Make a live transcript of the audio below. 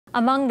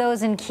Among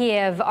those in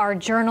Kyiv are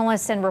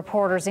journalists and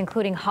reporters,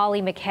 including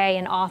Hollie Mckay,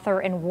 an author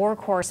and war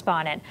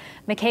correspondent.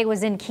 Mckay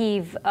was in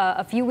Kyiv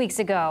a few weeks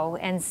ago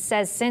and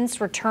says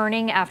since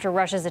returning after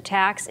Russia's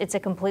attacks, it's a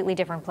completely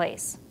different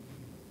place.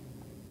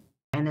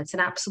 And it's an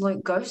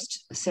absolute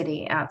ghost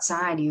city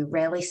outside. You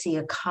rarely see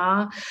a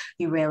car,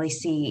 you rarely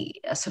see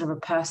a sort of a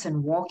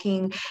person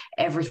walking.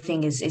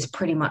 Everything is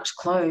pretty much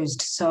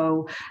closed.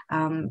 So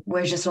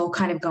we're just all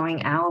kind of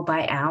going hour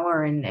by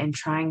hour and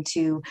trying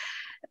to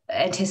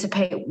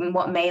anticipate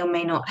what may or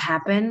may not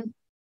happen.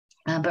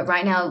 But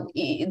right now,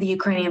 the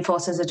Ukrainian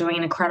forces are doing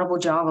an incredible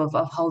job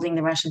of holding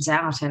the Russians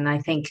out, and I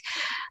think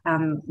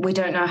we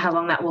don't know how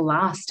long that will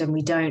last, and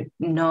we don't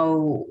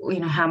know,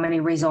 how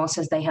many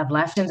resources they have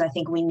left. And I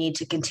think we need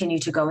to continue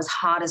to go as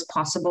hard as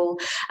possible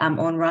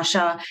on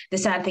Russia. The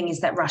sad thing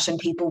is that Russian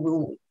people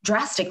will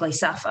drastically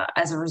suffer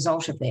as a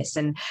result of this,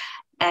 and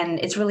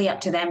it's really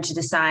up to them to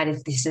decide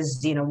if this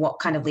is, what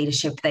kind of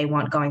leadership they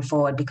want going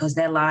forward, because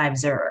their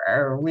lives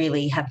are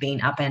really have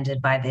been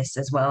upended by this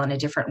as well in a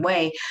different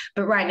way.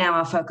 But right now,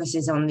 our focus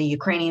is on the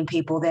Ukrainian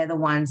people. They're the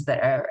ones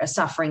that are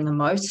suffering the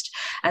most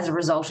as a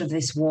result of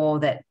this war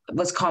that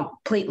was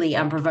completely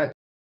unprovoked.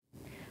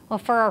 Well,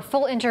 for our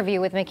full interview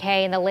with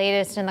Mckay and the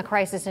latest in the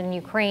crisis in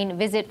Ukraine,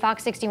 visit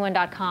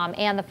fox61.com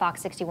and the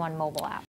Fox 61 mobile app.